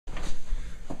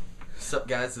What's up,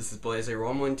 guys? This is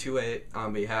Blzr1128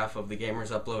 on behalf of the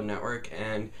Gamers Upload Network,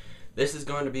 and this is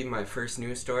going to be my first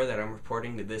news story that I'm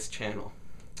reporting to this channel.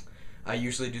 I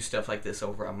usually do stuff like this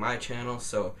over on my channel,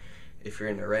 so if you're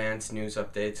into rants, news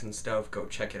updates, and stuff, go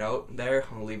check it out there.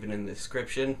 I'll leave it in the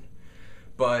description.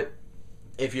 But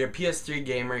if you're a PS3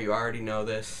 gamer, you already know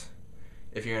this.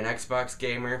 If you're an Xbox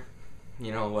gamer,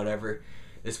 you know, whatever,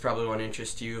 this probably won't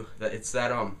interest you. It's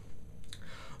that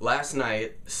last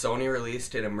night, Sony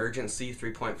released an emergency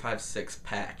 3.56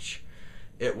 patch.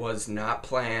 It was not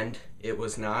planned. It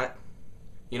was not,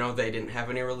 they didn't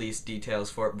have any release details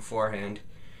for it beforehand.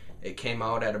 It came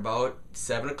out at about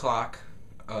 7 o'clock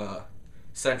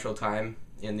Central Time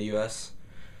in the US.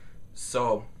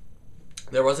 So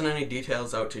there wasn't any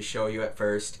details out to show you at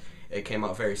first. It came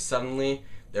out very suddenly.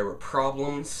 There were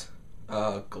problems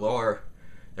galore.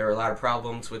 There were a lot of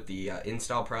problems with the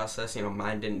install process.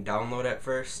 Mine didn't download at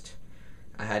first.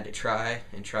 I had to try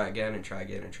and try again and try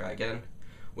again and try again,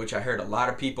 which I heard a lot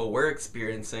of people were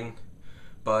experiencing.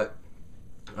 But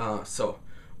so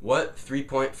what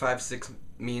 3.56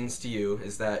 means to you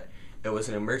is that it was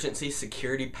an emergency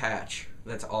security patch.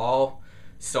 That's all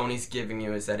Sony's giving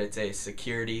you, is that it's a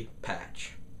security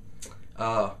patch.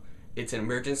 It's an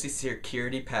emergency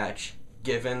security patch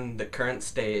given the current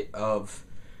state of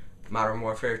Modern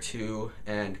Warfare 2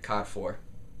 and COD 4.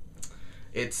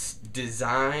 Its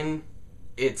design,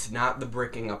 it's not the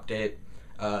bricking update.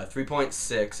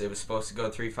 3.6, it was supposed to go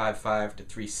 3.55 to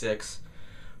 3.6.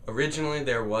 Originally,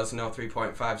 there was no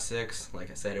 3.56.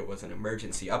 Like I said, it was an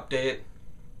emergency update.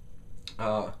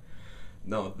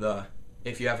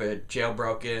 If you have a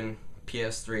jailbroken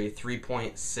PS3,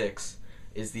 3.6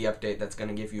 is the update that's going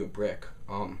to give you a brick.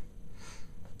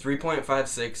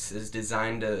 3.56 is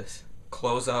designed to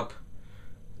close up,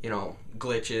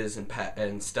 glitches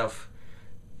and stuff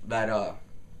that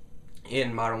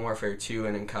in Modern Warfare 2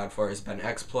 and in COD 4 has been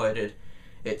exploited.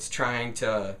 It's trying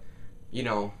to,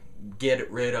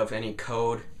 get rid of any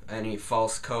code, any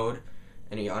false code,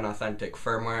 any unauthentic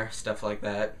firmware, stuff like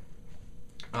that.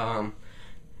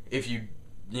 If you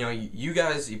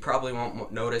guys, you probably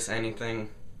won't notice anything.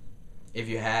 If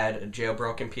you had a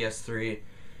jailbroken PS3,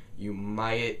 you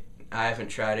might. I haven't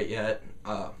tried it yet.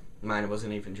 Mine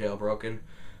wasn't even jailbroken,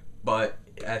 but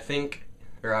I think,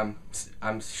 or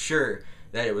I'm sure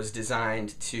that it was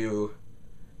designed to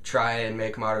try and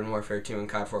make Modern Warfare 2 and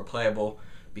COD 4 playable,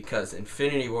 because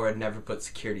Infinity Ward never put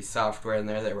security software in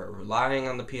there. They were relying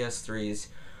on the PS3s,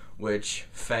 which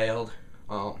failed.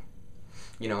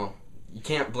 You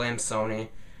can't blame Sony.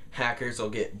 Hackers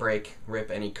will rip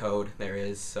any code there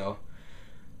is. So,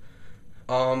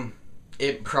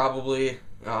 it probably,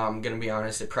 I'm gonna be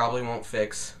honest, it probably won't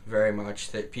fix very much.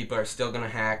 That people are still gonna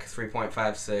hack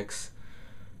 3.56.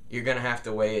 You're gonna have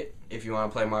to wait if you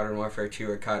want to play Modern Warfare 2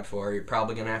 or COD 4. You're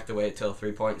probably gonna have to wait till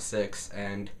 3.6,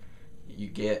 and you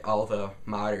get all the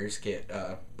modders get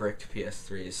bricked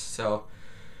PS3s. So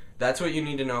that's what you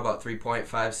need to know about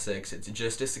 3.56. It's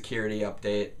just a security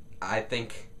update. I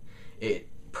think it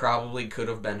probably could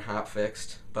have been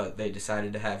hotfixed, but they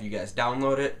decided to have you guys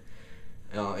download it.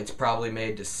 It's probably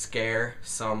made to scare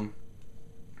some,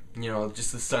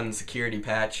 just the sudden security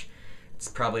patch. It's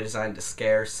probably designed to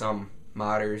scare some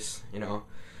modders,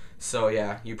 So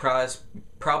yeah, you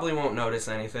probably won't notice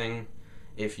anything.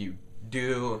 If you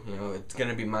do, it's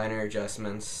gonna be minor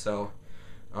adjustments. So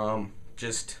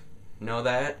just know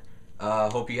that.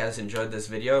 Hope you guys enjoyed this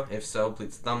video. If so,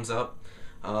 please thumbs up.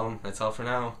 That's all for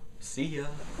now. See ya.